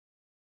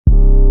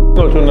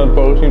go to another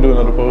pose. You can do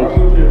another pose.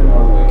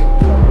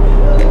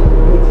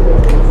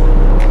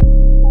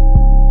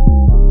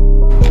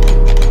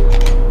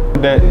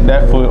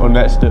 That foot on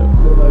that step.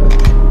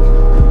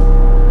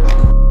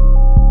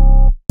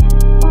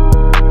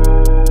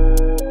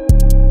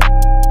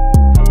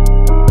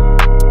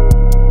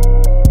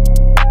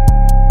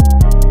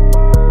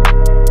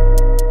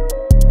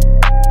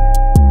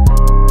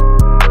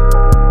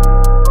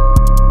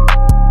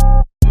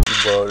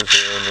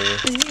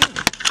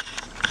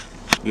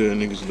 Yeah,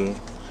 niggas though.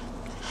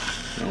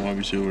 I don't want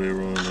to be sure where they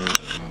wrong at.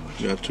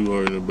 Got too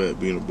hard in the back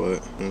being a butt. You know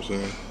what I'm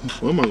saying?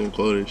 What am I gonna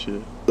call this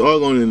shit? It's all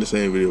going in the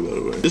same video, by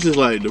the way. This is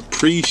like the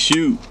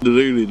pre-shoot.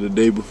 Literally the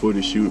day before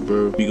the shoot,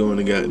 bro. We going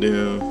to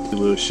goddamn a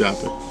little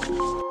shopping.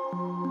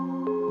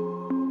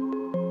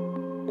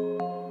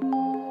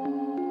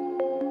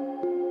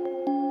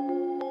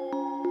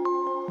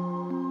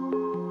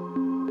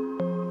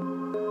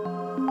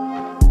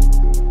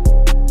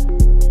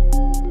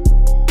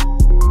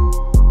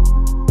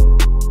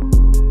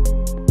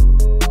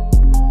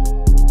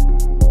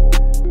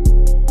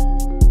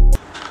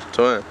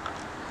 Twin,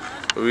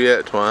 where we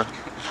at, Twine?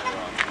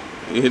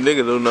 You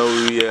nigga don't know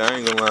where we at, I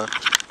ain't gonna lie.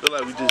 Feel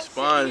like we just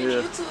spawned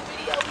here.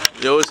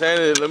 Yo, what's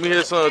happening? Let me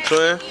hear something,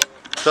 Twin.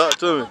 Talk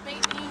to me.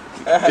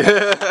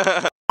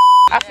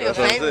 I feel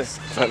famous.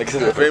 Famous,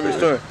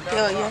 Twin?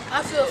 Hell yeah.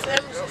 I feel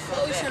famous.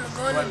 We finna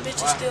go in the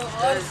bitch and steal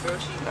all the food.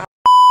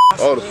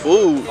 All the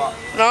food?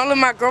 No, only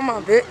my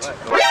grandma, bitch.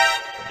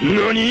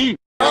 Nani?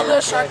 I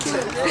love Sharky.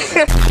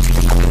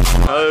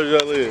 How old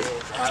y'all live?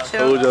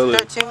 How old y'all live?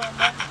 13.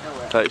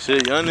 Type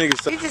shit, young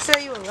niggas say. You just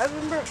say you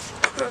 11, bro.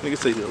 Niggas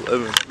say you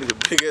 11. Nigga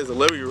big ass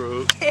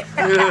 11-year-old.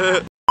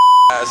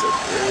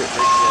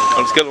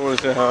 I'm scared of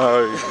understand how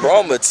hard you.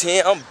 Bro, I'm a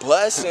 10. I'm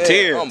busting.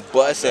 10. I'm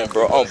busting,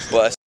 bro. I'm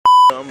busting.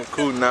 I'm a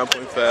cool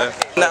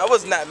 9.5. Nah, I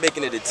was not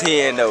making it a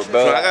 10 though,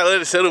 bro. I gotta let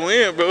it settle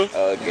in, bro.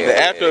 Okay, the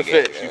after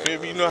effects, okay. you feel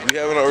me? You know, if you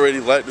haven't already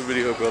liked the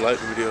video, bro, like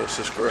the video,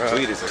 subscribe.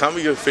 Tell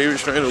me your favorite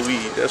strain of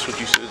weed. That's what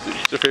you should do.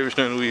 What's your favorite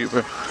strain of weed,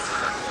 bro?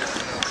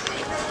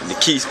 The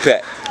Keys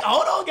Pack.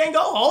 Hold on, gang,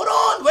 go. Hold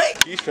on, wait.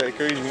 Keys Pack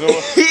crazy, you know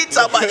what? He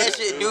talking about that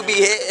shit do be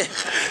hitting.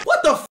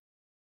 What the f?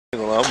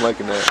 I'm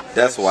liking that.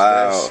 That's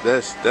wild.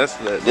 That's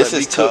This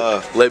is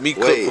tough. Let me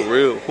cook for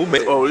real. Who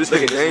made? Oh, this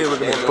nigga James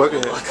looking at the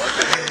bucket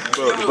hat.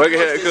 Bro, the bucket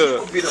hat,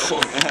 cuz.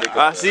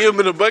 I see him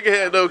in the bucket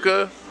hat though,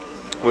 cuz.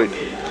 Wait,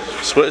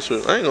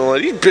 sweatshirt. I ain't gonna lie,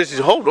 these bitches.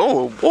 Hold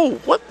on. Whoa,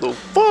 what the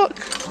fuck?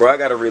 Bro, I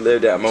gotta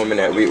relive that moment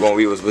that when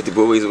we was with the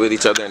boys with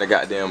each other in the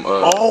goddamn.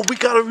 Oh, we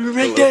gotta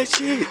remake that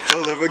shit.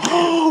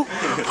 Oh,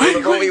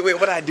 wait,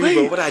 what I do,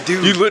 bro? What I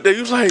do? You looked there.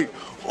 You was like,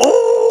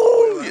 oh.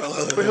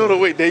 Wait, hold on,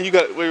 wait, Dave. You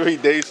got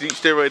wait, Dave. So you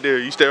stay right there.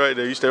 You stay right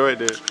there. You stay right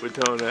there. We're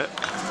telling that.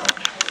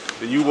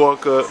 Then you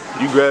walk up.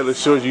 You grab the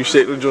shorts. You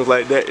shake them joints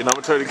like that, and I'm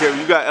gonna turn the camera.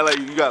 You got like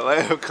you got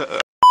laugh.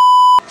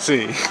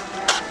 See.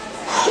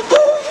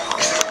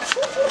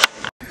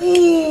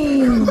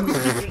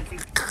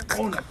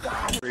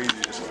 Crazy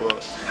as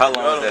fuck. How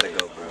long did that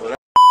ago, bro?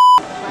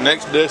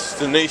 Next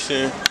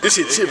destination. This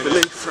is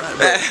Chick-fil-A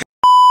Friday.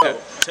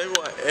 Tell me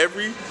what,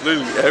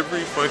 literally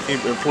every fucking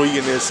employee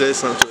in there says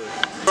something to her.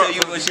 Tell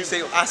you when she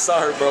said, I saw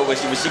her, bro, when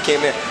she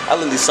came in, I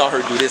literally saw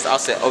her do this. I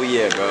said, oh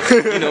yeah, bro.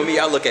 You know me,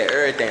 I look at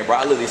everything, bro.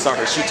 I literally saw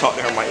her, she talked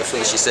to her mic as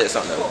soon as she said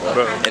something else,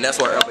 bro. And that's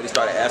why everybody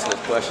started asking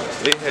us questions.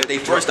 They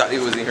first thought they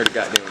was in here to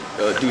goddamn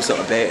do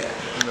something bad.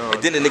 No.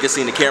 And then the nigga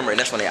seen the camera, and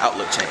that's when their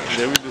outlook changed.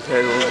 Then we just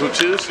had some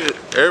chill shit.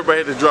 Everybody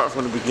had to drop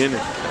from the beginning.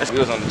 We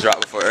was on the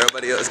drop before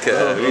everybody else, cuz.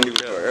 We knew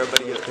before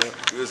everybody else.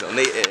 We was on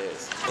their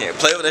ass. Can't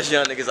play with us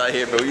young niggas out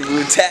here, bro.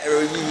 We tap,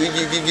 bro.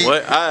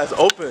 What? Eyes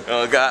open.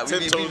 Oh God,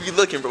 we be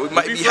looking, bro. We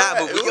might be high,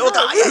 but we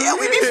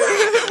be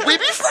fried. We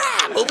be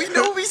fried, but we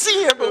know what we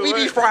see here, but we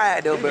be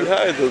fried though, bro. We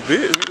high as a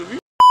bitch. We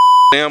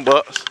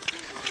sandbox.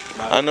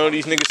 I know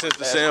these niggas since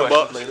the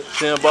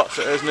sandbox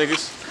ass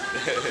nigges.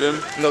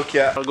 No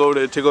cap. I'll go over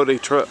there to take over their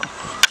truck.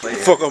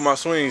 Fuck off my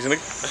swings, nigga.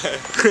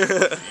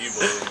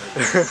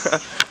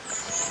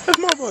 That's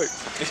my bike.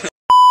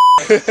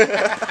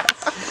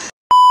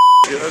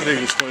 Yeah, that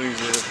nigga's funny,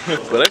 man.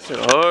 But that shit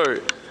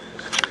hard.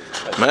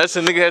 Man, that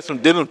nigga had some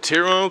denim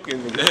tear on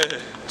and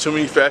too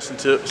many fashion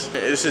tips.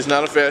 This is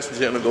not a fashion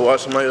channel. Go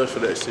watch somebody else for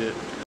that shit.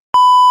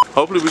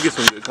 Hopefully we get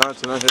some good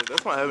content out here.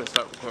 That's why I haven't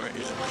stopped recording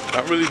yet.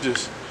 I really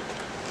just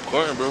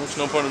recording, bro. There's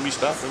no point in me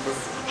stopping, bro.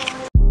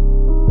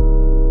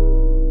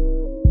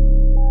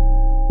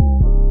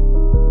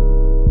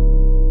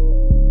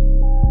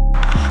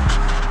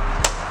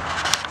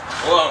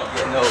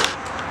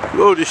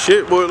 You old as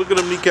shit, boy. Look at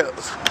them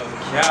kneecaps.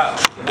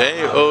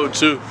 They ain't old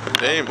too.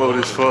 They ain't old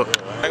as fuck. I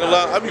ain't gonna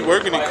lie, I be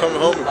working and coming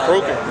home and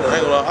croaking. I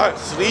ain't gonna lie, I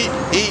sleep,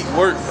 eat,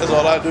 work. That's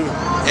all I do.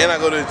 And I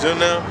go to the gym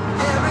now.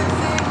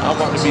 I'm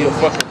about to be a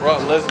fucking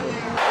Brock Lesnar.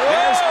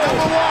 There's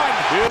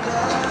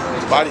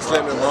 #1. Body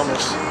slamming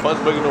mamas. Punch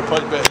breaking no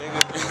punch back,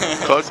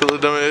 nigga. Cause little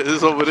dumb ass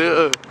is over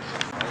there.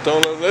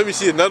 Don't let me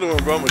see another one,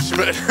 bro. I'm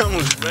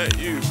gonna smack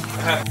you.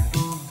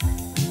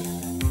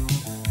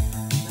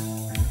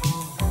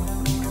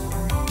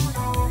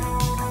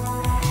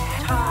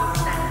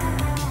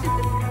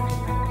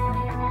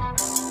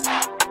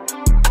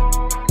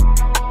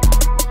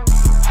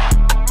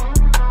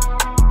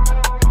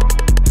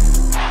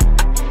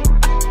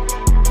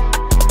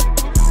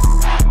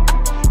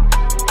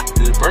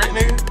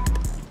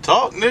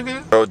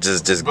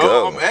 just bro,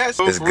 go. I'm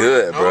asking, it's bro.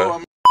 good, No,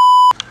 bro.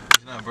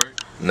 It's not break.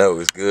 No,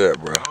 it's good,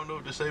 bro. I don't know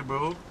what to say,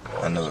 bro.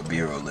 I know what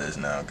B-roll is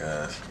now,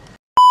 guys.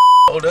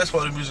 Oh, that's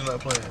why the music not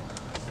playing.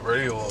 The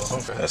radio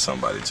off. Okay. That's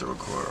somebody to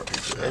record.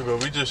 Hey, bro,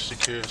 we just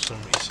secured some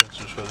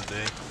essentials for the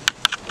day.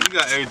 We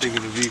got everything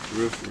in the V,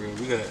 for real.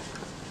 We got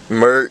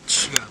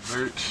merch. We got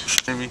merch.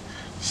 You feel me?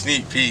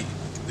 Sneak peek.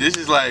 This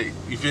is like,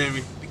 you feel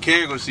me? The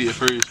camera gonna see it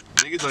first.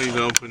 Niggas don't even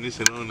know I'm putting this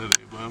shit on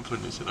today, but I'm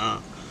putting this shit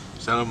on.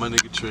 Shout out my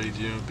nigga Trey,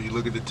 GMB.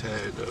 Look at the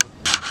tag, though.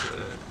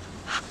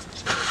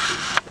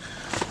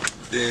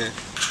 Then,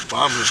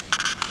 bomber.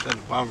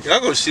 Y'all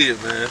gonna see it,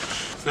 man.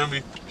 Feel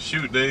me?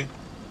 Shoot day.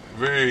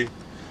 Very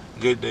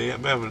good day.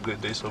 I've been having a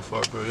good day so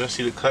far, bro. Y'all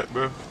see the cut,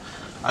 bro?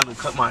 I done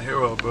cut my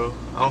hair off, bro.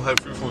 I don't have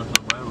freeform no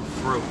more. I have a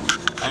fro.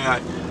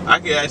 I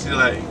can actually,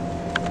 like,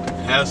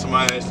 have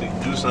somebody actually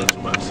do something to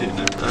my shit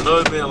now. I know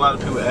there's been a lot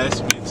of people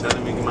asking me,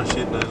 telling me to get my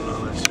shit done and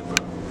all that shit, bro.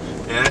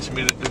 They asking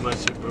me to do my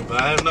shit, bro.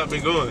 But I have not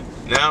been going.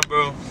 Now,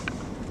 bro,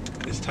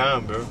 it's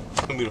time, bro.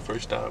 It's gonna be the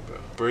first time, bro.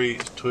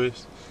 Braids,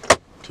 twists,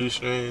 2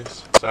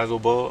 strands. So I go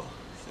bald.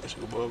 I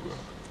should go bald, bro.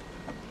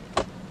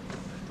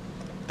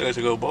 Think I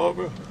should go bald,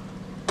 bro?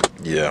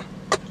 Yeah.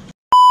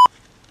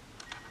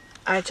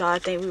 Alright, y'all, I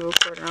think we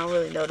recording. I don't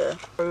really know the...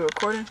 Are we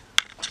recording?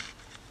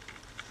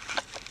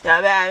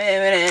 Yeah,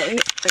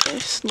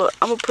 look,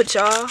 I'm gonna put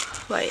y'all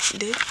like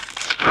this.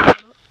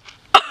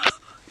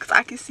 Cause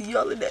I can see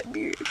y'all in that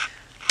beard.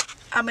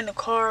 I'm in the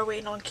car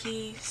waiting on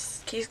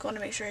Keys. Keys going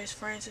to make sure his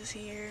friends is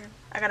here.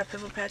 I got a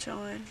pimple patch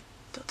on.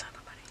 Don't tell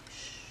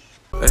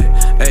nobody.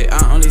 Hey,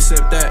 I only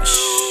sip that. Shh.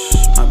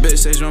 My bitch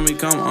says you want me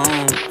come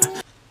on.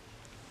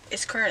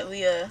 It's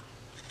currently can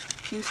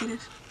you see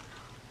this?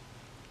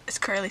 It's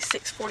currently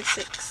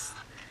 6:46.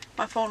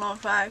 My phone on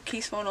 5,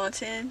 Keys phone on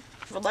 10.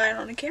 Relying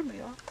on the camera,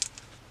 y'all.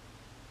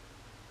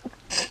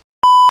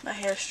 My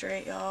hair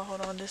straight, y'all. Hold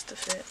on, this to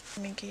fit.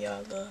 Let me give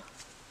y'all the...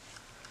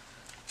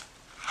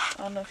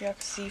 I don't know if y'all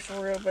can see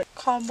for real, but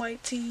calm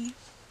white tee,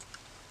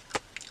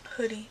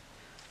 hoodie.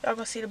 Y'all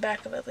gonna see the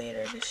back of it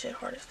later. This shit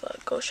hard as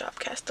fuck. Go shop,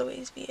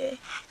 Castaways VA.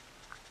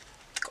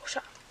 Go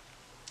shop.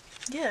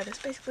 Yeah, that's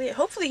basically it.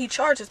 Hopefully he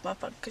charges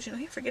motherfucker, cause you know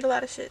he forget a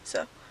lot of shit.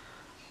 So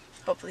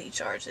hopefully he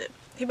charges it.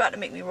 He about to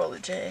make me roll a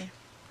J.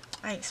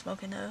 I ain't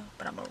smoking though,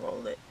 but I'm gonna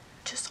roll it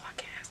just so I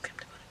can ask him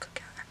to go to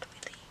cookout after we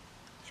leave.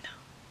 You know.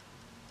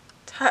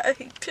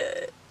 Tight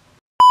cut.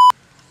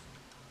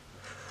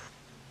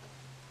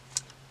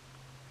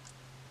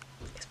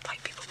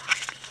 White people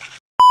behind me.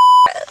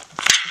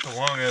 It's a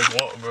long ass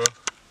walk, bro.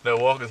 That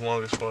walk is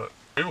long as fuck.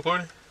 Are you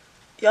recording?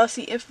 Y'all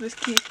see Infamous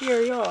Keys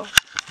here, y'all.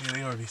 Yeah,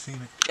 they already seen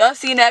it. Y'all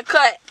seen that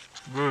cut?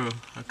 Bro,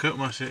 I cut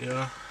my shit,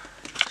 y'all.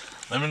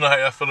 Let me know how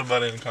y'all feel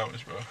about it in the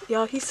comments, bro.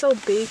 Y'all, he's so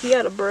big, he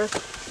out of breath.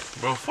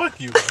 Bro, fuck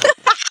you, bro.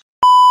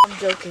 I'm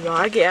joking, y'all.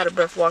 I get out of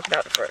breath walking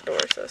out the front door,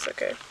 so it's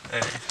okay.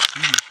 Hey,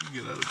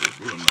 you get out of breath,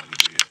 bro. I'm not gonna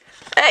do it.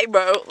 Hey,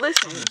 bro,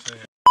 listen.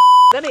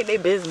 That ain't their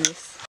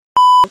business.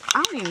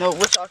 I don't even know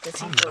what y'all can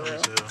see for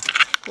real.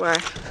 Why? I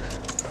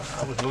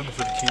was looking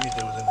for the keys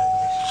that was in there.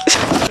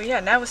 So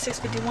yeah, now it's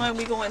 6:51.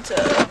 We going to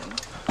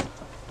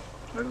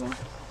where we going?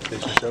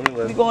 Station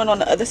 7-Eleven. We going on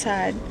the other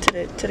side to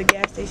the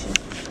gas station.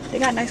 They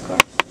got nice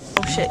cars.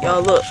 Oh shit,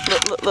 y'all! Look!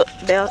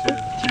 Down.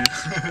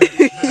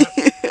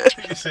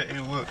 You said, hey,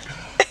 look.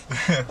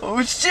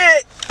 Oh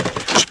shit!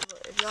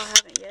 Look, if y'all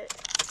haven't yet,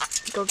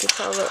 go get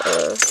y'all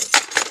a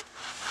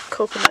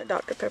coconut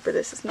Dr. Pepper.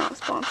 This is not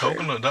sponsored.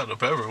 Coconut Dr.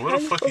 Pepper? What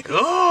the fuck you...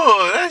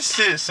 Oh, that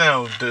shit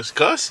sounds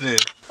disgusting.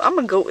 I'm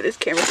gonna go with this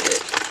camera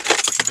shit.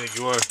 You think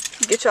you are?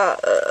 Get y'all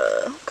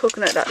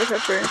coconut Dr.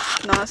 Pepper.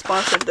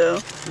 Non-sponsored though.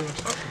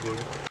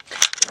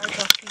 Alright,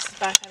 y'all. This is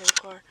back out of the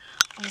car.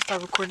 I'm gonna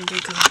start recording again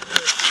because I'm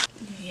good.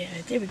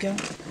 Yeah, there we go.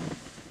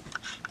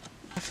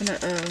 I'm finna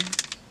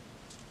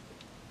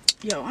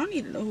yo, I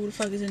need to know who the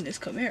fuck is in this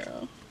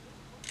Camaro.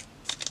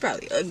 It's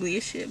probably ugly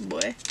as shit,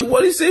 boy.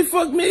 What do you say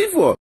fuck me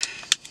for?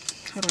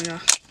 Hold on,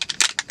 y'all.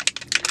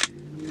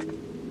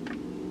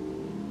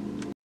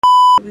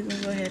 We're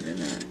gonna go ahead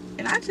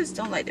and I just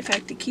don't like the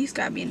fact that Keith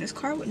got me in this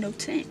car with no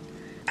tent.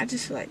 I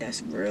just feel like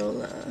that's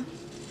real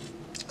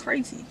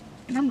crazy.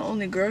 And I'm the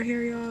only girl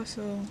here, y'all,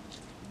 so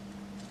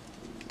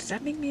does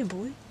that make me a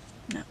boy?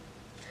 No.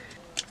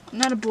 I'm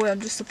not a boy, I'm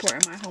just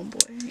supporting my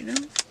homeboy, you know?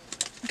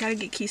 Gotta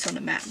get Keith on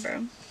the map,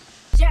 bro.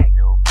 Jerk.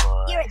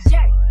 You're a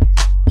jerk.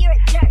 You're a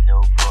jerk.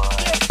 You're a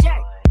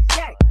jerk.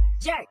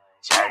 Jerk.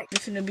 I'm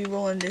finna be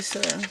rolling this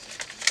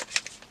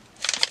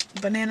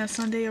banana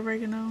sundae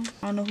oregano.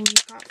 I don't know who he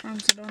got from,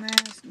 so don't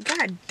ask.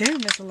 God damn,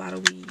 that's a lot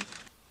of weed.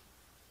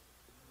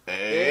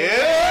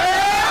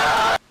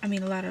 I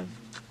mean, a lot of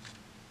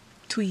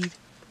tweed.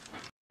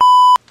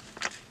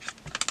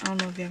 I don't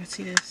know if y'all can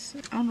see this.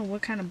 I don't know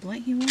what kind of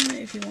blunt he want.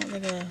 If he want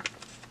like a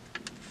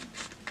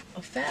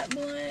fat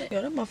blunt.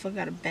 Yo, that motherfucker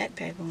got a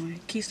backpack on.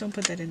 Keith, don't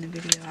put that in the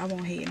video. I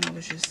won't hate him. I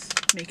was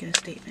just making a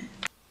statement.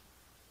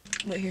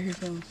 But here he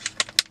goes.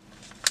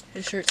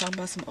 His shirt talking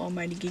about some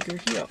almighty gigger.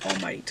 He an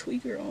almighty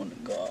tweaker on the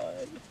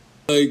god.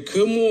 Like,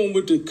 come on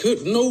with the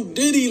cut. No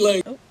diddy,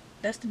 like. Oh,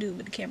 that's the dude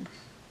with the camera.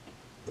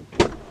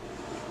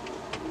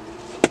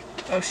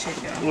 Oh shit,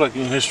 y'all. Look like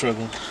you in here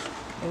struggling.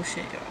 Oh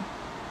shit, y'all.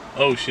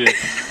 Oh shit.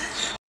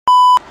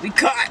 We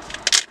caught. How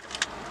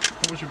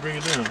much you bring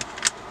it down?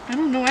 I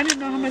don't know. I didn't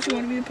know how much you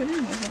wanted me to put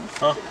in myself.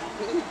 Huh?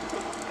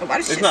 Oh, why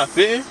this It's shit? not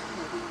fitting?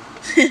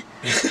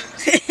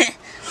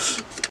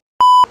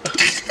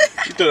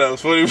 You thought that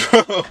was funny,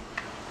 bro.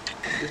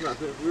 It's not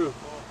fitting for real.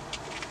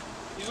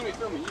 He's gonna be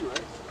filming you,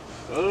 right?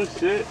 Oh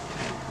shit.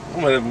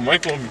 I'm gonna have a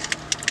mic on me.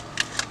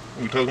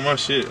 I'm talking my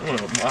shit. I'm on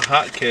my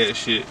hot cat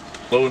shit.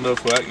 Low enough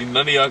for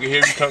none of y'all can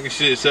hear me talking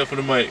shit except for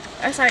the mic.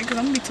 That's alright, because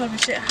I'm going to be talking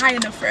shit high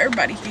enough for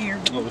everybody to hear.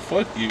 Oh,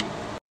 fuck you.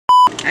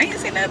 I ain't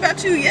say nothing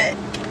about you yet.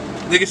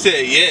 Nigga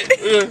said, yeah.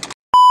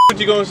 What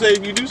you gonna say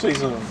if you do say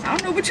something? I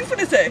don't know what you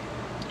finna say.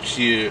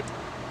 Shit.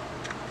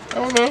 I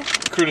don't know.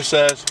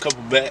 Criticize a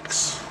couple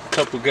backs, a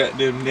couple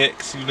goddamn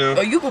necks, you know?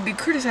 Oh, you gonna be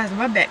criticizing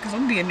my back because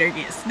I'm gonna be in there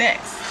getting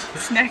snacks.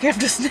 Snack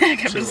after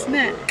snack after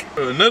snack.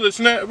 Bro. Another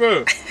snack,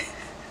 bro.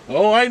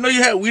 Oh, I didn't know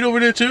you had weed over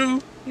there,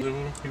 too. You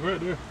right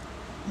there.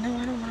 No,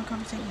 I don't want to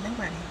conversate with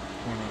nobody.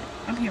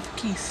 I'm here for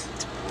Keith.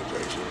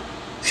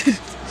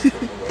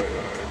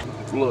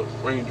 Look,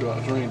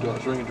 raindrops,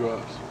 raindrops,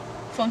 raindrops.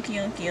 Funky,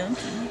 unky,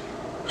 unky.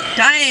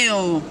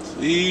 Damn!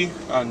 See?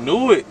 I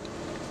knew it.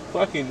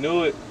 Fucking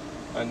knew it.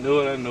 I knew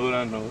it, I knew it,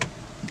 I knew it.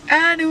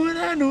 I knew it,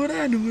 I knew it,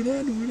 I knew it,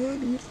 I knew it, I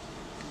knew it.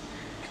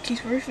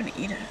 Keith, where are you finna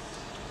eat at?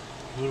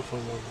 What the fuck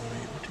am I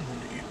gonna eat? What you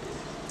want to eat, bro?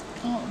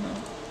 I don't know.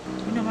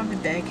 You know my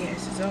big bag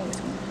ass is always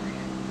hungry.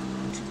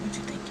 What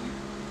you thinking?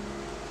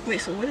 Wait,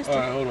 so what is that?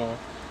 Alright, hold on.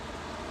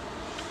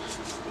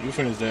 You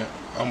finish that.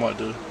 I'm about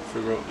to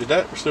figure out. Is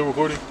that still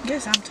recording?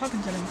 Yes, I'm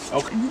talking to them.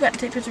 Okay. And you got to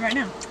take a picture right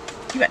now.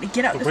 You got to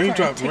get out The this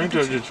car.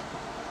 raindrop just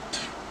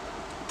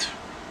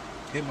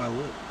hit my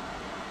lip.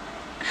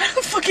 How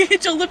the fuck you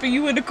hit your lip and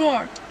you in the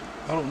car?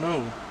 I don't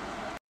know.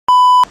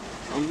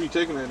 I'm gonna be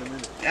taking that in a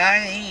minute.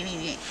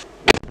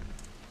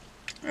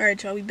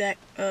 Alright, y'all, we back.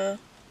 You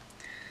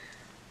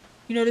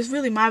know, this is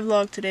really my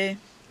vlog today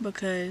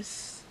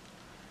because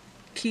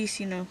Keith,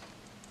 you know,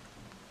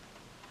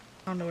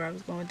 I don't know where I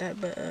was going with that,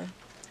 but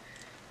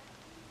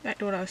back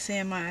to what I was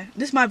saying,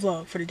 this is my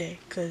vlog for the day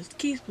because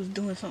Keith was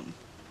doing something.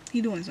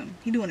 He doing something.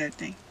 He doing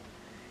everything.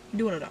 He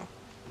doing it all.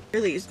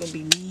 Really, it's gonna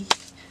be me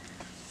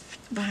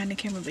behind the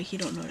camera, but he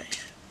don't know that.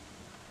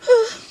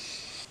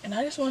 And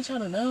I just want y'all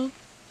to know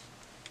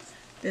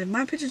that if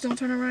my pictures don't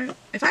turn out right,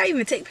 if I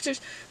even take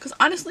pictures, because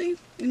honestly,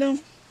 you know,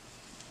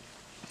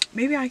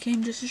 maybe I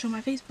came just to show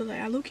my face, but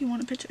like I low-key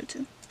want a picture or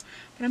two.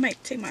 But I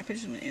might take my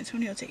pictures when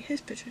Antonio take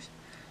his pictures,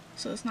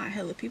 so it's not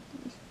hella people.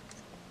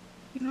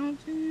 You know what I'm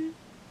saying?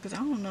 Because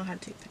I don't know how to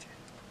take pictures,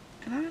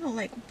 and I don't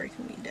like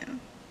breaking me down.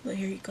 Look,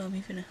 here he come.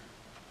 He finna.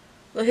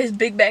 Look, his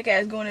big back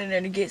ass going in there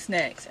to get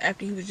snacks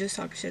after he was just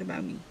talking shit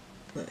about me.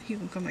 Look, he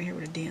gonna come out here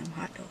with a damn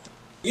hot dog.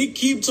 He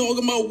keep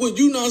talking about what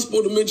you not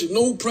supposed to mention.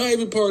 No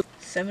private part.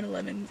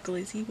 7-Eleven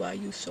glizzy while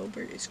you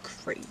sober is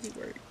crazy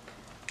work.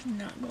 I'm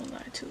not gonna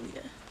lie to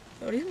you.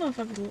 Yo, these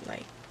motherfuckers look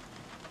like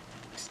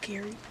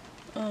scary.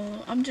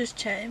 I'm just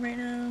chatting right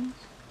now.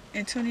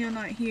 Antonio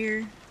not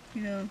here.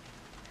 You know,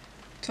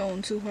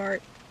 Tone Too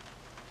Hard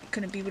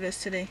couldn't be with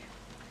us today.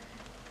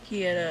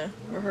 He had a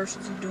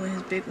rehearsals of doing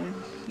his big one.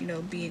 You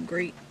know, being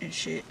great and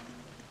shit.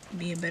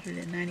 Being better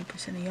than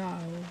 90% of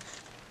y'all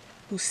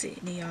who's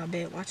sitting in y'all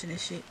bed watching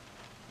this shit.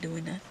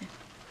 Doing nothing.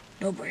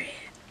 No bread.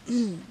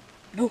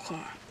 No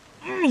car.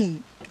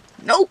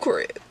 No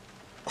crib.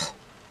 Oh.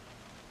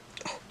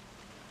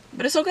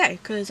 But it's okay,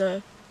 cause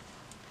you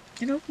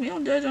know, we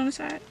don't judge on the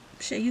side.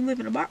 Shit, you live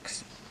in a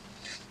box.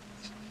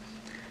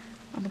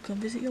 I'm gonna come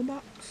visit your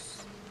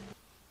box.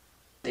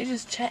 They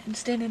just chatting,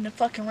 standing in the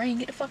fucking rain.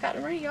 Get the fuck out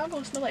of the rain. Y'all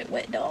gonna smell like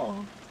wet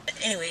dog.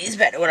 Anyways,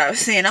 back to what I was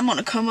saying. I'm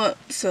gonna come up,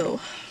 so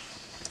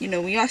you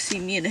know, when y'all see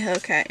me in the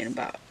Hellcat in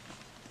about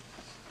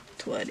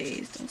 12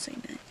 days, don't say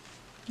nothing.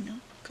 You know,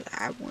 cause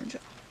I warned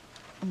y'all.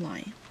 I'm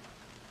lying.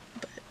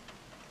 But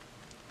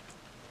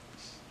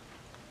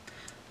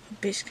a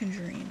bitch can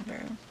dream, bro.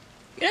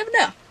 You never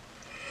know.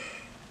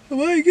 I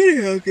might get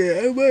a Hellcat.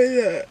 I might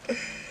not.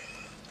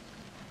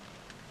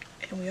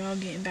 And we all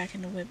getting back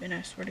in the whip. And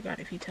I swear to God,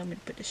 if you tell me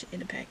to put this shit in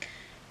the pack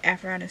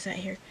after I done sat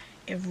here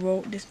and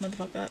rolled this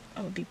motherfucker up,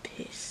 I would be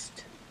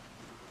pissed.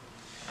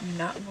 I'm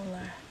not gonna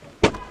lie.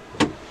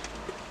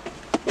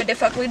 What the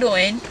fuck we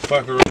doing?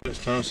 Fucker Rose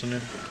Thompson.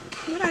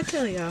 What'd I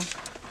tell y'all?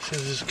 She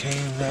just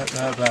came blah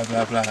blah blah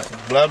blah blah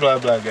blah blah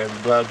blah Gabby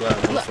blah blah.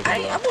 Look,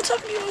 I'm not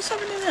talking to you. I'm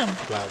talking to them.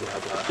 Blah blah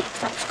blah.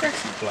 Stop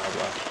scratching. Blah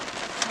blah.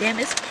 Damn,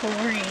 it's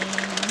pouring.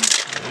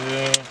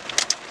 Yeah.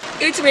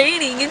 It's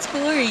raining. It's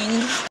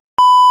pouring.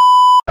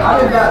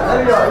 Yeah,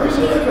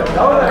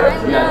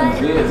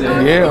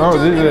 oh,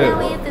 this is it.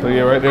 So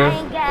yeah, right there.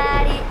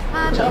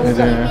 And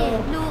then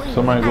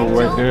somebody go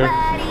right there.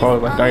 Call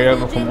it like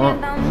diagonal from up.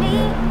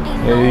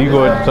 Yeah, you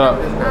go at the top.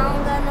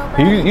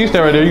 You stay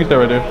right there. You stay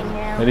right there.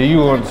 And then you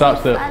go on the top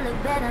step.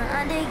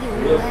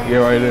 Yeah,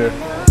 right there.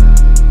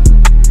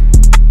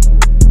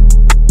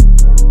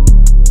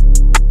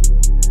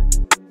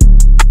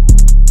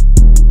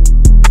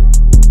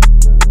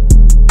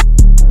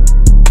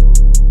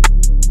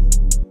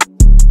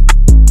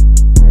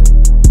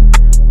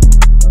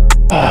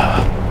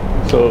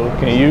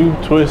 Can you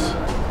twist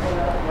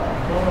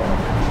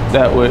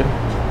that way?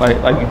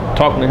 Like you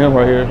talking to him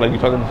right here, like you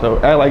talking to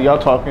yourself. Act like y'all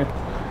talking.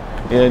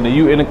 And then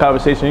you in the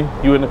conversation,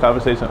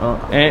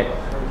 and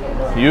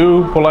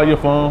you pull out your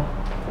phone,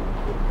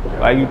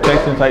 like you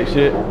texting type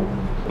shit.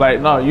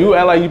 Like, no, you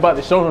act like you about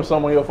to show him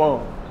something on your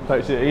phone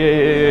type shit.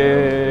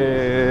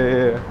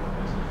 Yeah.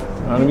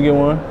 Let me get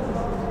one.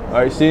 All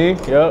right, see?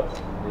 Yep.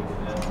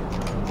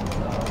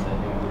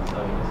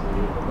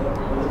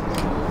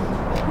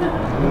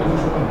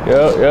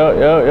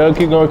 Yep.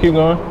 Keep going. Keep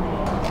going.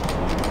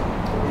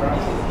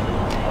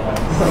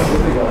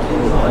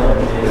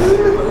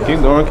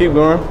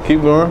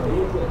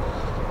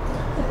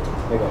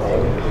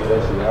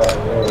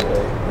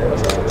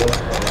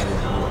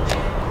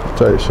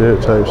 Type shit.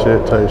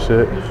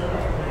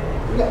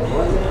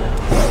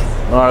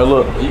 All right,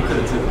 look. You could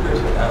have took a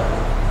picture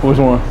out. Which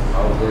one?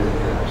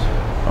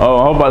 Oh,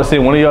 I was about to say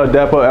one of y'all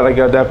dap up, act like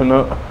y'all dapping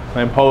up.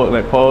 Like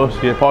pause.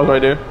 Yeah, pause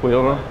right there. Wait,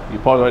 hold on. You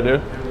pause right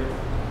there.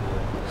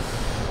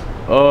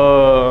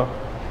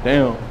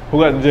 Damn. Who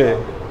got the J?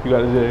 You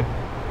got the J.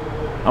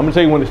 I'm gonna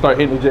tell you when to start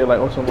hitting the J, like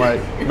on some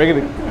like making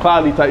it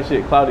cloudy type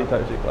shit.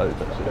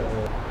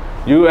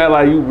 You act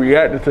like you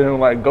reacted to him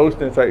like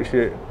ghosting type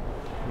shit.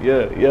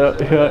 Yeah.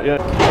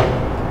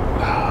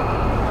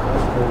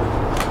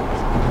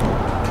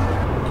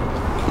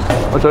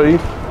 What's up, E?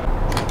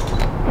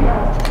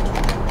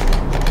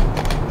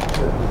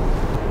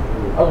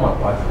 Oh my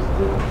wife.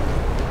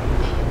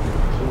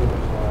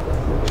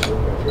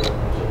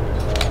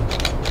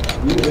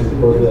 You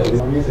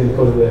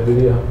posted that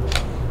video.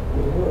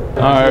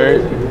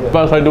 Alright,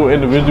 about to start doing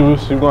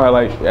individuals. You're gonna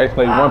like act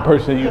like one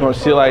person. You're gonna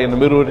sit like in the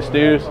middle of the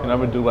stairs, and I'm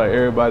gonna do like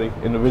everybody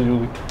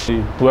individually.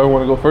 See, whoever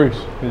wanna go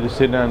first, you just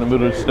sit down in the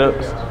middle of the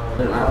steps.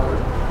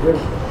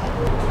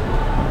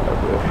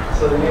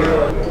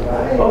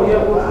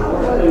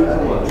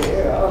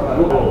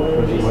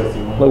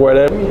 Look where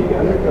that.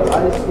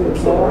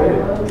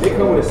 They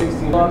come with a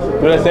 16.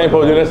 Do that same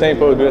pose.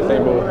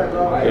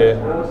 Yeah.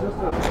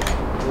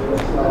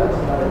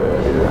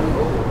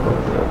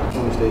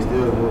 Stay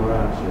still, move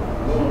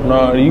around.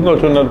 No, you can go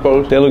to another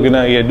pose. Stay looking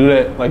down. Yeah, do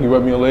that. Like you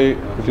rubbing your leg,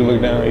 but you look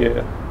down.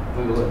 Yeah.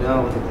 Look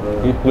down.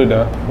 You look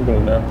down.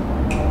 Look down.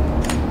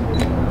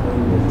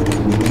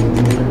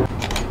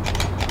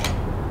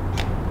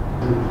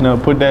 Now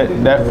put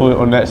that foot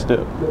on that step.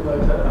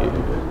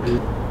 Yeah.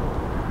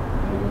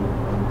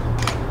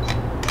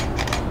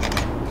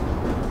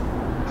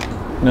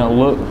 Now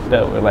look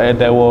that way, like at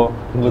that wall.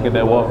 Look at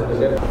that wall.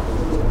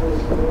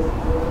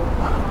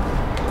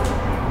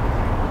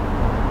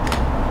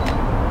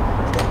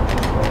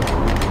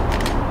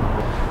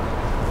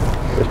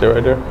 Stay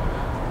right there.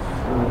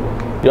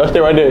 Y'all stay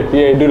right there.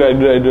 Yeah, do that.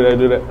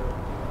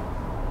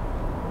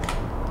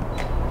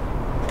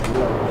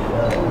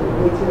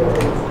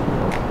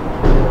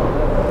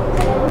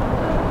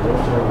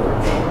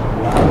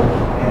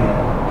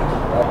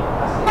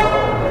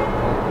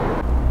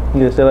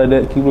 Yeah, stay like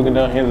that. Keep looking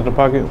down, hands in the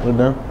pocket, look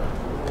down.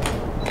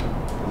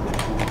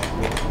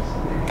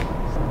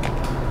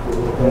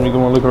 And you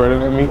gonna look right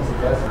at me.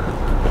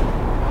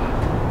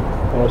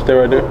 I'm gonna stay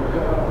right there.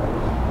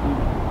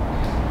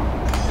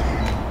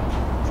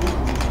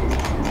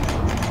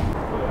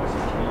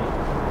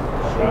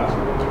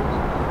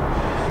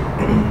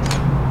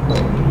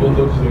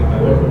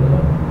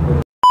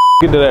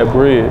 Get to that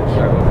bridge.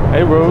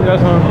 Hey bro, we got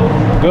some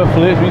good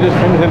flips. We just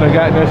finished in the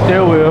goddamn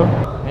stairwell.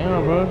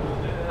 Damn bro,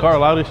 car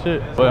loud as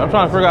shit. But I'm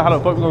trying to figure out how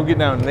the fuck we gonna get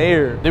down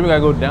there. Then we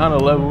gotta go down a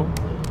level.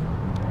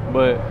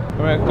 But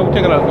man, come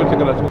check it out.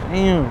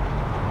 Damn.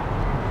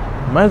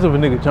 Imagine if a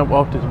nigga jump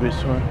off this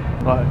bitch, man.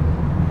 Like,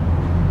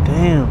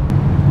 damn.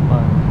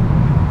 Like,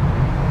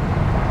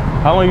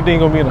 how long you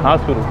think you gonna be in the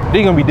hospital? Think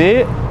you gonna be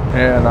dead?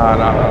 Yeah,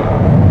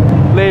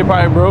 nah. Leg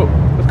probably broke.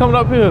 It's coming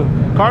up here.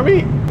 Car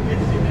meet.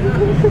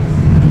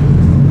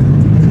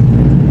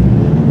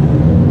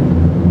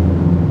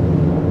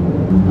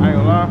 I ain't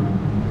gonna lie.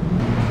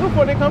 Where the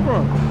fuck they come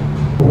from?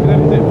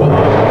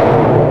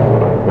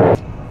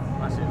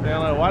 Damn,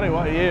 like, why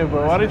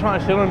they trying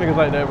to shit on niggas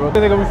like that, bro?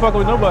 They gonna be fucking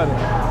with nobody.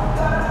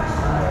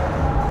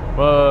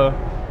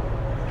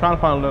 Trying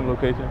to find another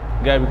location.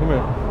 Gabby, come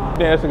here.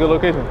 Yeah, that's a good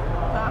location.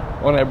 Huh?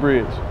 On that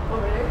bridge.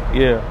 Over there?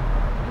 Yeah.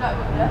 Not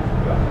with that?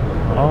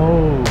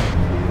 Oh.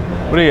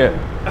 What are you at?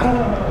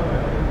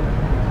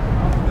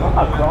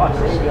 Across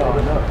the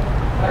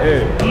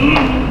Hey.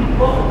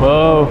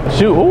 Whoa.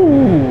 Shoot.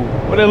 Ooh.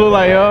 What that look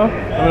like, y'all?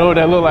 Let me know what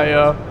that look like,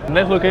 y'all.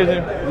 Next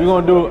location, we're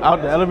gonna do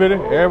out the elevator.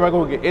 Everybody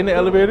gonna get in the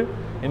elevator,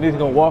 and then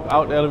gonna walk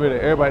out the elevator,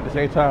 everybody at the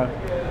same time.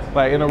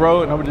 Like in a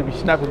row, and I'm gonna just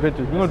be snapping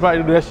pictures. We're gonna try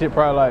to do that shit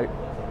probably like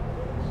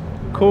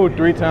cool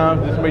 3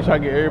 times, just to make sure I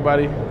get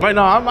everybody. But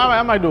no,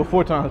 I might do it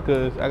 4 times,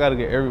 cause I gotta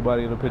get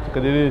everybody in the picture,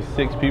 cause it is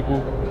 6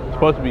 people. It's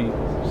supposed to be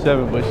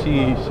 7, but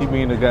she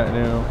being the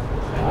goddamn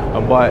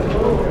a bot.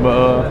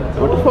 But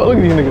what the fuck? Look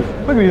at these niggas.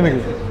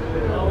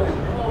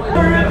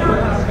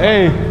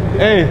 Hey,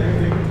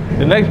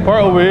 the next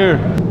part over here.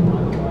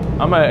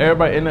 I'm at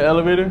everybody in the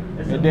elevator,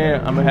 and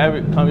then I'm gonna have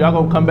it come. Y'all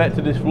gonna come back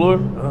to this floor,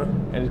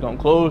 and it's gonna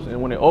close.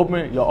 And when it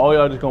open, all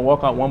y'all just gonna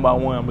walk out one by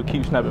one. I'm gonna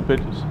keep snapping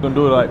pictures. Gonna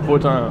do it like 4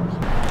 times. All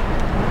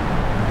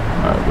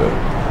right, good.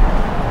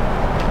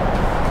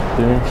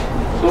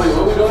 So wait,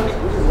 what we doing? We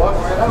just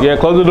walking right out? Yeah,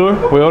 close the door.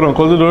 Wait, hold on,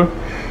 close the door.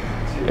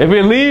 If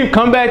it leave,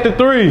 come back to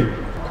 3.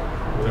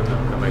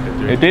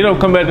 If they don't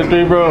come back to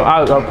 3, bro,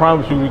 I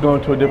promise you we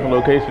going to a different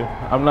location.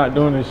 I'm not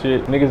doing this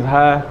shit. Niggas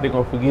high, they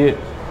gonna forget.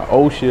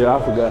 Oh shit, I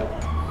forgot.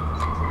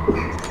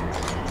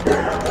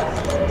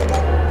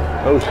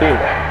 Oh shit.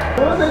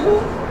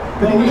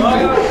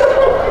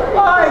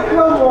 Alright,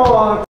 come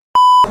on.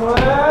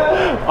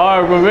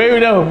 Alright, bro, maybe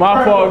that was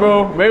my fault,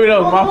 bro. Maybe that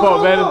was my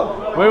fault, man.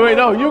 Wait,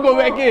 no, you go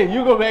back in.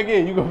 You go back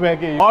in. You go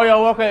back in. All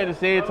y'all walk out at the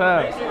same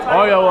time.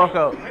 All y'all walk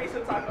out.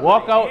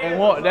 Walk out and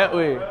walk that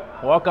way.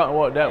 Walk out and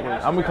walk that way.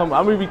 I'm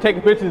gonna be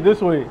taking pictures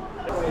this way.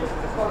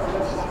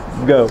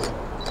 Go.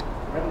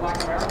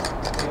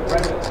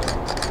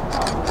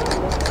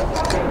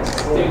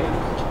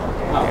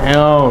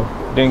 Damn,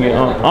 didn't get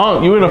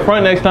on. You in the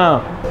front next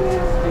time.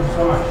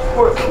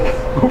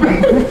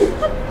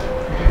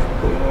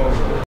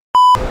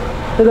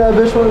 Hit that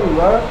bitch for me,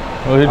 bro.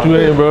 Oh, hit you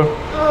in, bro.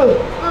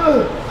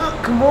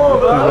 Come on,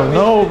 bro.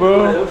 No,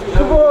 bro.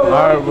 Come on, bro.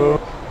 Alright, bro.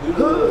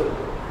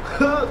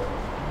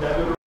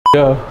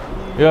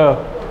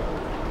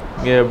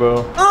 Yeah,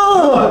 bro.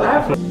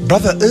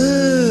 Brother,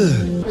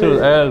 To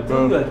his ass, bro.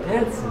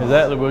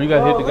 Exactly, bro. You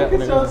gotta hit the guy.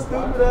 Look at your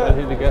stupid ass.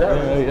 Hit the guy.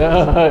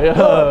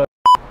 Yeah.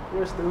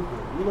 You're stupid.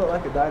 You look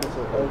like a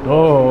dinosaur.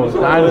 Oh,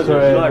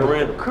 dinosaur ass. You like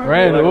Randall.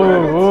 Randall, I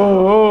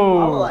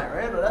whoa. was like,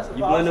 Randall, that's a You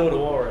blended with the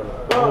wall right now.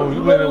 Bro, you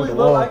you blended literally with the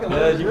look wall. like a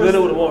Yeah, you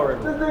blended with the wall right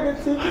now. This nigga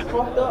teeth is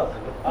fucked up.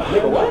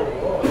 Nigga, what?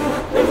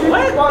 Nigga,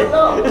 what? Fucked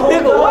up.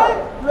 Nigga, what?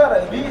 You got a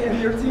V in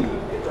your teeth.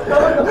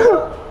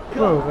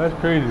 Bro, that's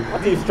crazy. My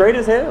teeth straight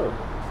as hell.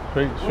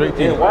 Straight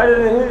Yeah, teeth. whiter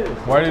than his.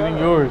 Whiter than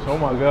yours. Oh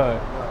my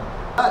god.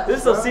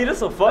 This a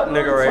fuck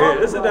nigga right here.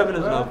 This is the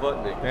definition of a fuck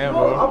nigga. Damn,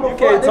 bro. You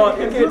can't talk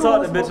to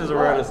bitches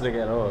around this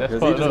nigga at all. That's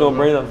Cause he fucked just up, gonna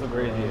bro. bring up some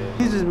crazy ass.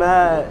 He's just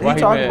mad. Why He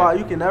he talking mad? about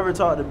you can never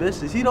talk to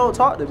bitches. He don't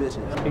talk to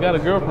bitches. He got a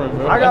girlfriend,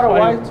 bro. I got a That's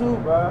why wife too,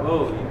 bro.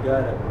 Oh, you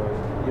got it, bro.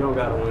 You don't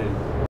gotta win.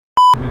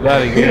 You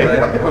got it,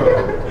 yeah.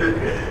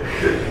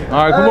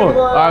 Alright, come on.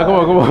 Alright, come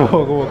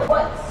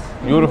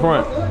on. You in the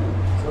front.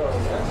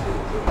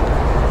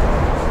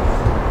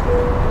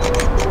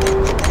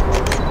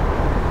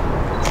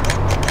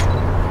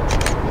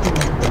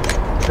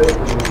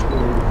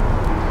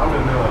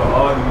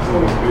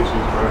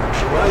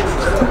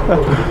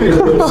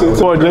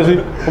 Come on, Jesse.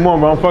 Come on,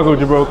 bro. I'm fucking with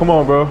you, bro. Come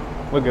on, bro.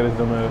 Look at this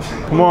dumb ass.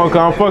 Come on, cuz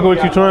I'm fucking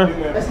with you, Trent.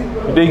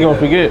 You think you gonna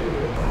forget?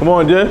 Come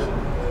on, Jess.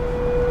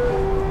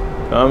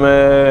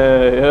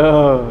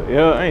 Man,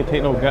 yeah. I ain't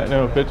take no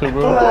goddamn picture,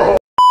 bro.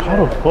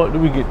 How the fuck do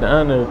we get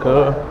down there,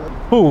 cuz?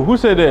 Who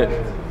said that?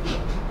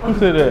 Who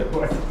said that?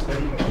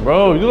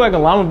 Bro, you like a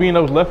llama bean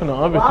that was left in the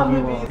oven to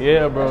me wrong.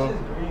 Yeah, bro.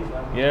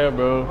 Yeah,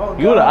 bro.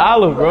 You the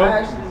olive, bro.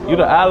 You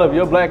the olive.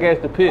 Your black ass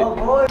the pit.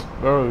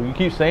 Bro, you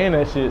keep saying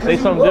that shit. Say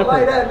something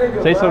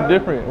different. Say something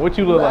different. What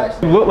you look like?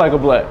 You look like a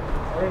black.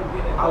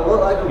 I look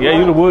like a Yeah,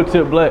 you the wood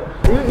tip black.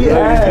 You eat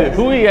ass.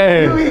 Who eat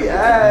ass? You eat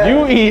ass.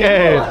 You eat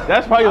ass.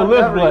 That's why your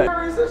lips black. You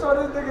research on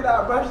this nigga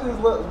that brushing his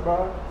lips,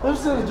 bro. Them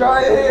shit's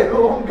dry as hell.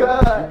 Oh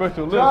God. You brush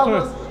your Dry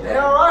lips, lips.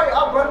 Damn right.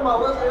 I brush my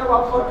lips and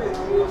my fucking.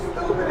 You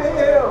stupid as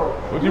hell.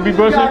 What you be just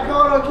brushing? got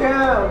caught on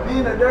cam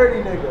being a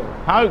dirty nigga.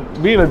 How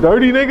being a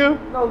dirty nigga?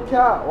 No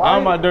cap. How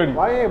am I dirty?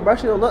 Why you ain't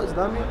brushing your lips,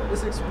 dummy?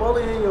 It's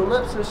exfoliating your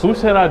lips and shit. Who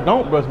said I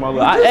don't brush my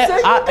lips? You just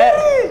said you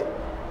did.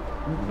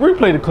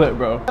 Replay the clip,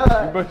 bro.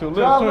 You brush your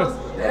lips, son.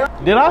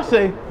 Did I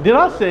say? Hold on.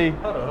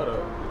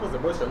 You supposed to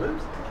brush your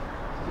lips?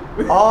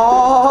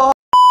 Oh.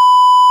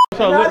 Brush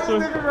your lips,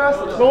 son.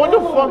 So what the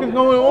fuck is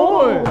going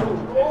on?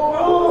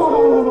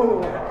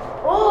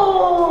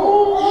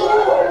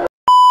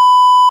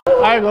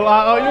 I ain't gonna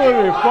lie, you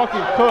would've been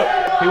fucking cooked.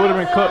 He would've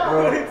been cooked,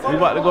 bro. We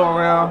about to go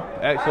around,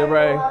 ask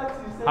everybody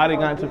how they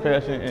got into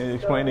fashion and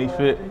explain their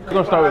fit. We're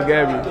gonna start with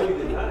Gabby.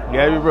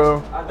 Gabby,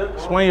 bro,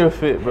 explain your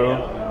fit,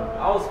 bro.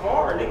 I was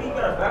far, nigga. You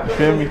got a back. You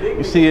feel me?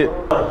 You see it?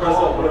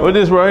 What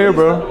is this right here,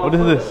 bro? What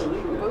is this?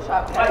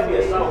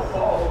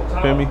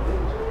 Feel me?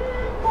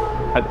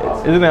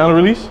 Isn't that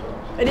unreleased?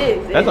 It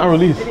is. That's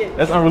unreleased.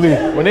 That's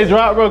unreleased. When they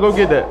drop, bro, go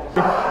get that.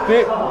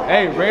 Fit.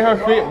 Hey, rate her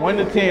fit 1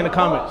 to 10 in the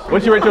comments.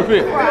 What's your rate your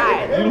fit?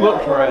 Fried. You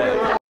look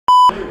fried.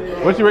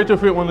 What's your rate your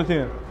fit 1 to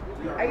 10?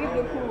 I give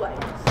you a cool like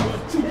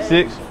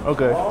 6.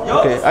 Okay.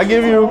 Okay. I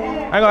give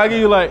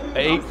you like an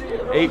 8.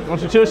 8. On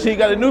some chill shit, you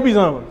got the newbies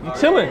on. You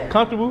chilling,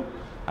 comfortable.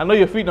 I know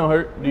your feet don't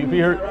hurt. Do your feet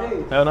hurt?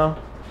 Hell no.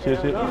 Chill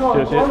shit.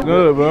 Chill shit.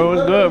 Good, bro.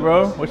 What's good,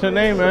 bro? What's your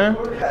name, man?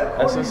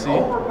 SNC.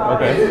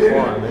 Okay.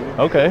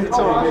 Okay.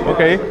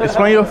 Okay.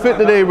 Explain your fit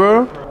today,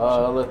 bro.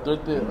 Little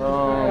thrifted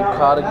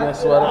cardigan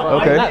sweater.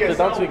 Okay. Not this,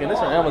 I'm tweaking. This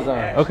on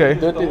Amazon. Okay.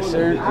 Thrifted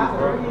shirt.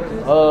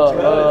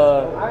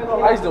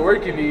 I used to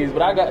work in these,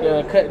 but I got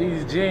to cut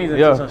these jeans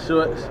into some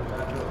shorts.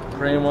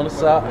 Cream on the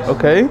socks.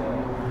 Okay.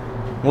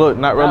 Look,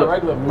 not regular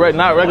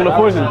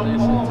forces.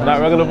 Not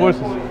regular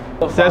forces.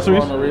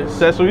 Accessories.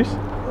 Accessories.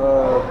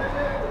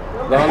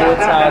 Long little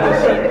tie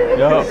this shit.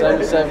 Yup.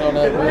 77 on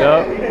that.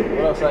 Yup.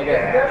 What else I got?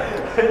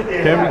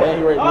 Hear me?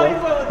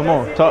 Come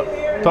on, talk to me.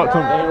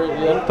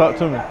 Talk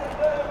to me.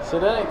 So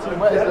that ain't too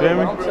much. Feel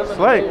me? It's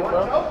like,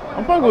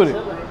 I'm fucking with it.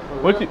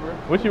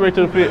 What you rate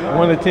to the fit?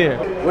 1 to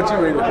 10. What you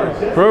rate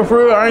it? For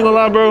real, I ain't gonna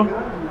lie, bro.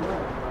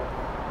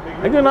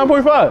 I get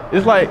 9.5.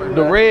 It's like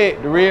the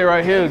red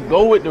right here.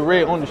 Go with the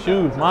red on the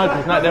shoes. Mine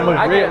is not that much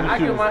red on the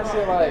shoes. I give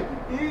myself like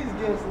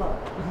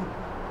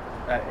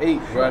an 8,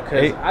 bro.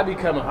 Cause I be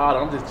coming harder.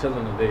 I'm just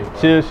chilling today,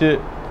 bro. Chill shit.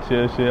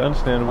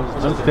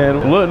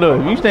 Understandable. Look though,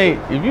 if you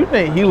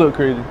think he look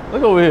crazy,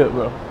 look over here,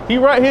 bro. He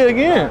right here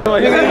again.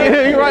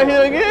 He right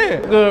here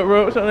again. Good,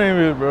 bro. What's your name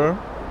is, bro?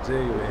 Jay,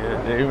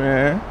 man. Hey,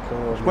 man.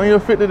 Explain your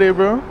fit today,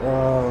 bro.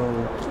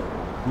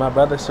 My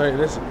brother's shirt,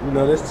 this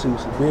too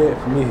big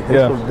for me. This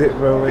Yeah. was big,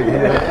 bro, right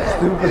here.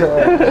 Stupid.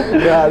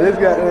 Nah, this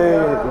got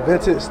a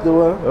vintage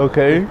store.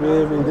 Okay. You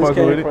feel me? This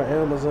came from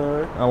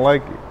Amazon. I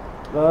like it.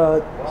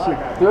 Shit,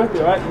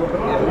 thrifted, right?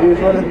 We was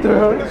running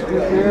through.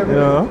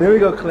 Yeah. There we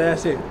go,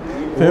 classic.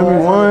 Feel me,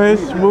 one,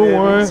 smooth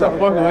one. I'm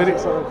fucking with it.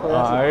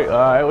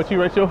 Alright. What you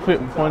rate your fit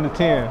from 1 to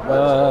 10?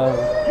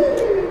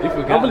 You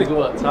forgot. I'm gonna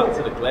go up top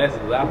to the glasses.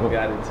 I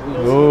forgot it too.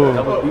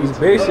 Oh. It's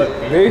basic.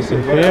 You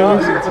feel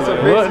me?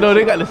 Look, no,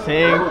 they got the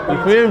same. You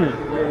feel me?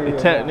 They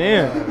tapped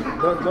in.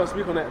 Don't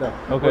speak on that though.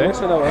 Okay.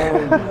 Listen though,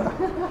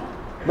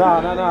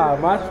 nah.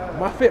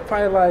 My fit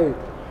probably like,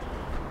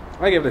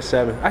 I give it a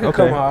 7. I can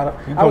come harder.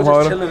 I was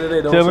just chilling today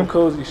though, some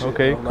cozy shit.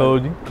 Okay,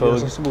 cozy.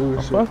 Some smooth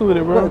shit. Fuck with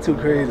it, bro. Nothing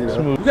too crazy though.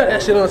 Smooth. You got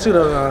that shit on too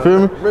though. Feel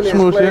me? Really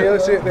Smooth explain shit. your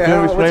shit there. Feel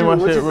me? Explain my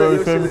shit, bro.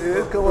 You Feel me?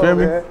 Feel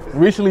me?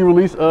 Recently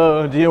released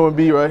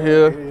G1B right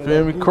here.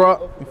 Feel me?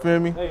 Crop. You feel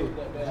me?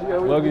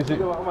 Luggage shit.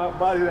 You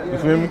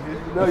feel me?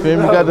 You feel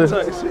me?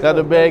 Got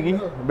the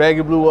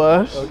baggy blue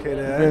wash. Okay,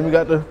 you feel me?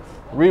 Got the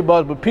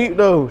Reeboks, but peep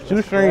though,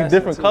 shoestrings,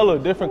 different color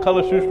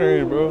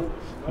shoestrings, bro.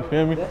 You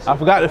feel me? I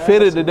forgot to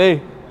fit it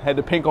today. Had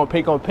the pink on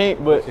pink,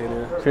 but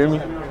feel me?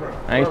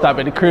 I ain't stop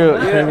at the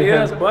crib.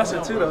 Yeah, it's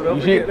busting too though. Don't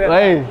forget that.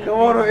 Hey, come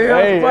on,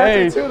 it's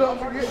busting too. Don't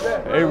forget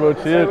that. Hey, bro,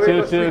 chill.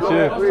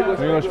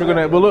 We gonna speak on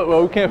that, but look,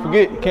 bro, we can't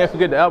forget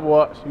the Apple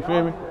Watch. You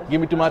feel me? Give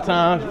me through my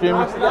time. You feel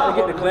me? You gotta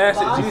get the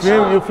classic G. You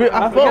feel me?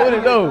 I fuck with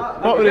it though.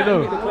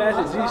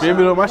 Feel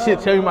me though? My shit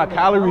tell you my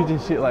calories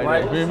and shit like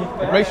that. Feel me?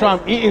 Make sure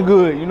I'm eating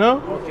good. You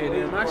know? Okay,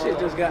 then my shit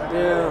just got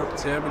down.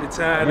 Tell me the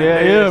time.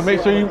 Yeah.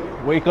 Make sure you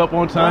wake up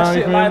on time. My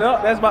shit light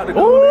up. That's about to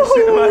go. Ooh,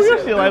 your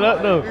shit light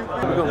up though. We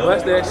gonna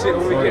bust that shit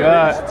when we get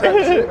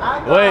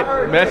Wait,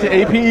 matching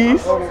APs. You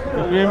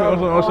feel me?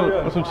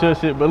 On some chill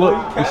shit. But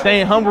look, we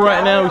staying humble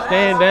right now. We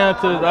staying down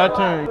to our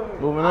turn.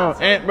 Moving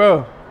on. Ant,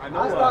 bro,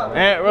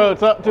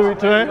 talk to me,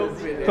 twin.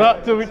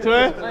 What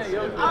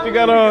you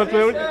got on,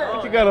 twin?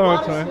 What you got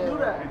on, twin?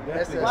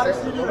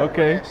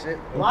 Okay. I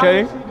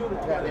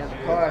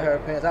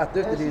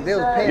thrifted these. They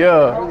was pants.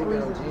 Yeah.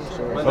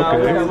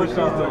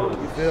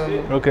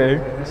 Okay. Okay.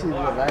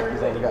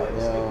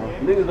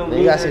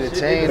 You gotta see the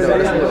chain though.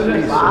 This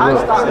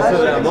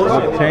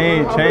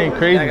Chain,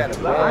 crazy.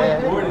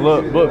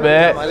 Look, book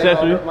bag,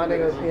 accessory. My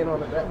nigga's in on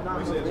the back.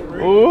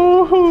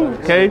 Ooh,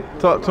 okay.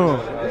 Talk to him.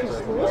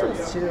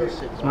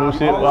 Smooth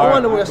shit. I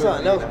wanted to wear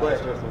something else, but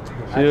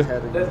chill.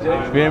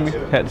 Feel me?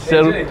 Had to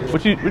settle.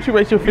 What you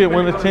rate your fit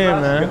 1 to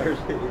 10, man?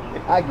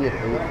 I get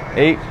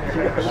 8.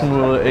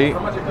 Smooth 8.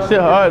 Shit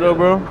hard though,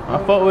 bro. I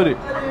fuck with it.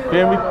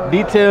 Feel me?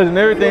 Details and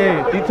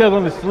everything. Details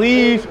on the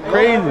sleeves,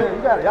 crazy.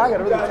 Y'all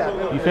gotta really tap in.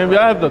 You feel me?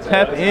 Y'all have to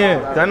tap in.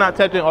 Y'all not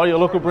tapped in all your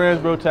local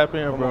brands, bro. Tap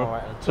in, bro.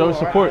 Show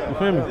support. You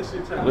feel me?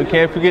 We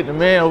can't forget the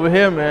man over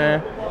here,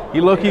 man. He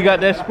low-key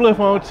got that spliff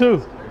on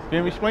too.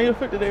 Feel me? Explain your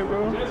fit today,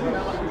 bro.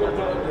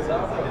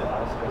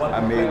 I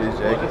made this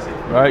jacket.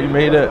 Right, you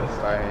made that.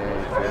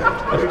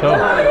 That's tough.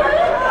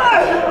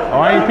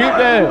 Oh, I ain't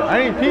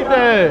peeped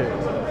that.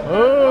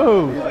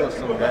 Oh.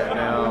 Some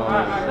background.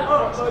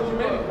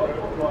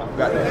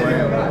 Got the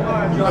frame.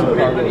 Use some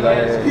cargo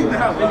bags.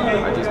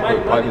 I just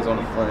put pockets on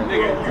the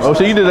frame. Oh,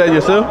 so you did that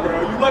yourself? Oh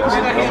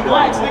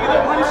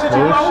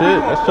shit,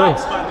 that's tough.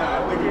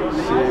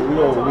 Shit, we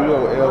go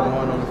L1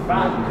 on the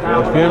front.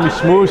 You feel me?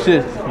 Smooth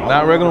shit,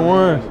 not regular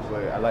ones.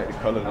 I like the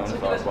colors on the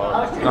soft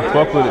bottom. I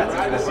fuck with it.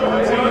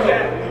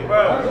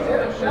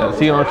 Got a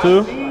T on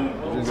too?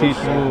 T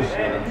smooth.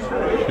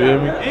 Feel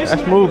me?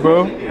 That's smooth,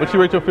 bro. What you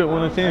rate your fit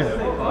 1 to 10?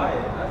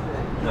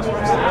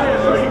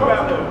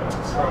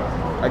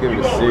 I give it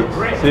a 6.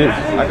 6.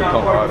 I can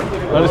come harder.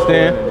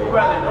 Understand?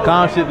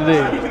 Calm shit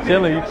today.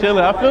 Chilling, you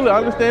chilling. I feel it. I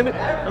understand it.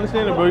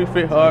 Bro. You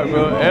fit hard,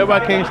 bro.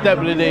 Everybody came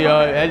stepping today,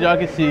 y'all. As y'all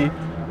can see.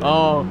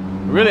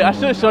 Really, I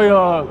should show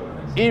y'all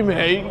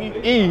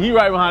E-Man. He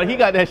right behind it. He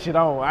got that shit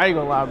on. I ain't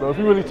gonna lie, bro. If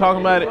you really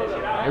talking about it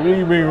and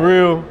really being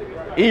real,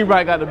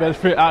 E-Right got the best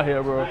fit out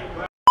here, bro.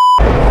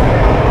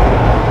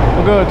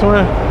 We're good,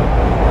 twin.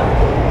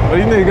 Well,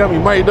 these niggas got me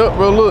mic'd up,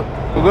 bro. Look.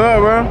 We're good,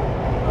 bro.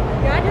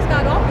 Yeah, I just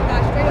got off and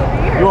got straight over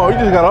here.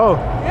 You just got off?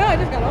 Yeah, I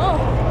just got off.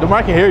 The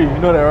mic can hear you. You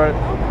know that, right? Oh,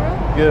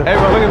 bro. Yeah. Hey,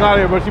 bro, look at out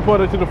here, bro. She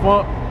pulled it to the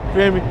front.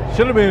 Feel me?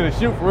 Should have been in the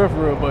shoot for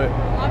real, but.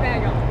 My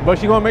bad, y'all. But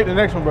she gonna make the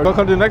next one, bro. Gonna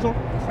come to the next one? For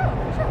sure.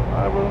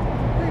 Alright,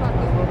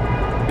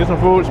 bro. Get some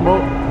food,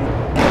 smoke.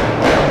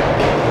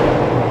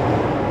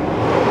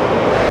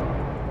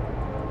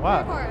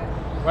 Why?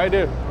 Right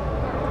there.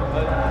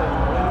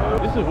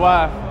 This is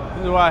why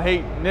I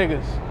hate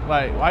niggas.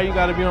 Like, why you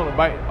gotta be on the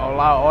bike,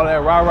 all that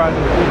rah-rah and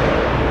shit?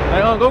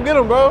 Like, go get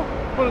him, bro.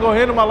 I'm supposed to go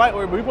handle my light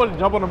work, but you supposed to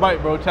jump on the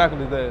bike, bro, tackle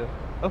his ass.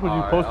 That's what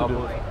you supposed to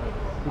do.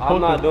 I'm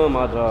not doing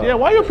my job. Yeah,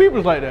 why your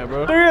people's like that,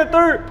 bro?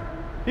 Third.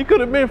 He could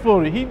have been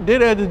 40. He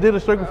just did a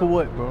circle for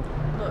what, bro?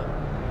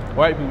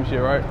 White people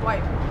shit, right?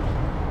 White people.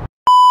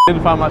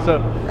 Identify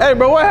myself. Hey,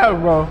 bro, what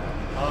happened, bro?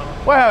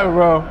 What happened,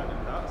 bro?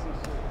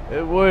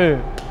 It was.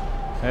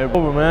 Hey,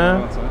 over,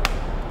 man.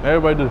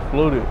 Everybody just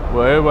floated.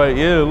 Well, everybody,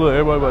 yeah, look,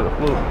 everybody about to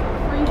float.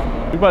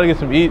 We about to get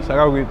some eats. I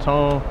gotta get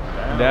Tom.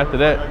 And after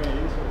that,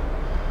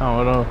 I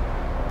don't know.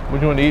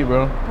 What you want to eat,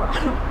 bro?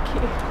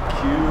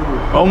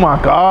 Oh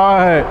my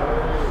God.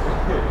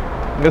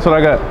 Guess what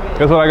I got?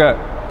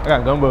 I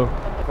got gumbo.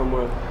 From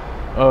where?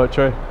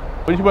 Trey.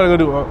 What you about to go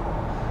do,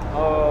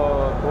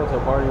 going to a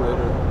party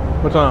later.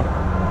 What time?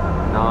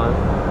 9.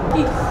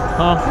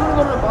 Huh? You wanna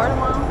go to the bar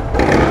tomorrow?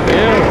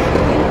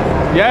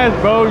 Yeah.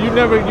 Yes, bro. You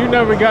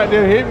never got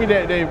there hit me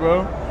that day,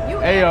 bro.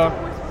 Hey,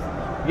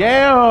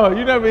 yeah,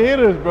 you never hit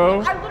us,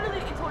 bro. I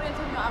literally told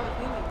Antonio I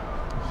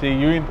was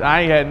leaving. See,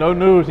 I ain't had no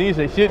news. He ain't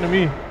say shit to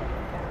me.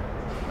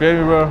 Feel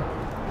me, bro?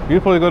 You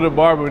supposed to go to the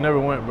bar, but we never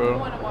went, bro.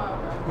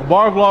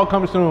 Bar vlog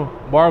coming soon.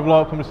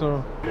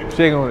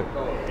 Shake on it.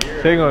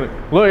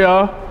 Look,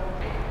 y'all. I'm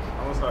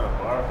gonna start a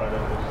bar fight.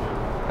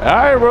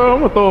 Alright, bro. I'm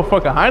gonna throw a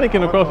fucking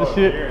Heineken across the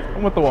shit.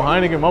 I'm gonna throw a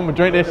Heineken. I'm gonna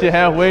drink that shit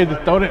halfway,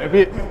 just throw it in a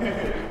bit.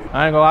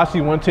 I ain't gonna lie, I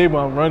see one table,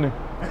 I'm running.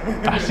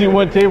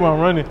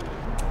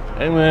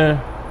 Hey, man.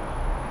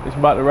 It's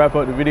about to wrap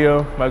up the video.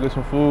 About to get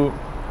some food.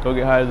 Go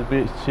get high as a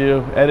bitch,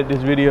 chill, edit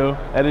this video,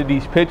 edit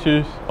these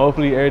pictures.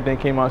 Hopefully everything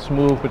came out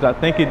smooth, which I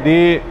think it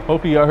did.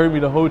 Hopefully y'all heard me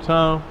the whole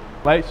time.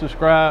 Like,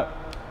 subscribe.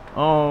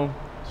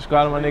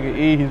 Subscribe to my nigga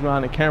E, he's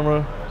behind the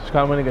camera.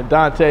 Subscribe to my nigga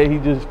Dante, he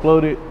just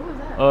exploded.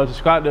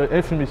 Subscribe to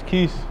Infamous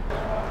Keith.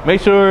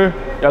 Make sure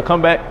y'all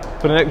come back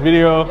for the next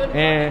video.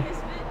 And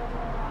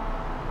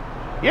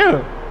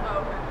yeah.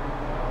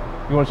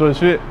 You wanna show this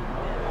shit?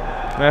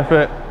 Matter of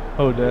fact,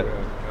 hold that.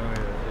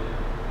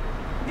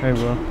 Hey,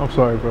 bro, I'm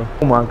sorry, bro.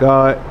 Oh my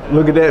God,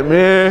 look at that,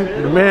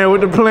 man. The man with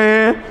the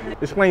plan.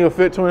 Explain your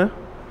fit, twin.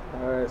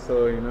 All right,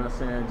 so, you know what I'm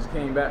saying, just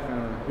came back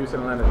from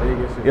Houston, Atlanta,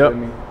 Vegas, you feel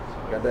me?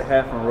 Got the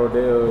hat from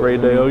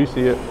Rodale. You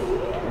see it.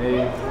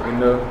 Hey, you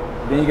know,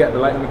 then you got the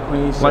Light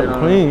McQueen shit Light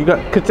McQueen, you got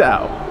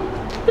Katal.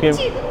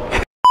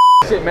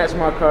 Shit matched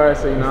my car,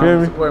 so, you know,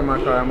 I'm supporting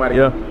my car. I'm about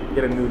to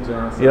get a new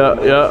joint. So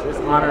it's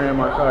honoring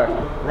my car.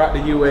 Rock the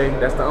UA,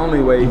 that's the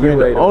only way.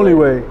 The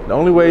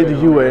only way is the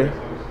UA.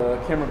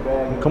 Camera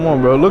bag. Come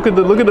on, bro. Look at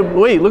the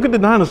the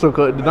dinosaur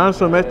cut. The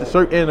dinosaur matched the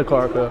shirt and the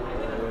car cut.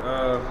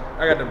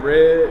 I got the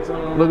Reds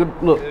on.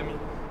 Look.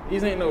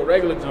 These ain't no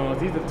regular Jones.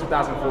 These are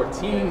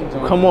 2014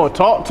 Jones. Come on,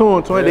 talk to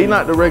them, twin. They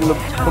not the regular.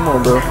 Come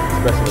on, bro.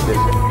 Special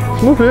edition.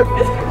 Smooth it.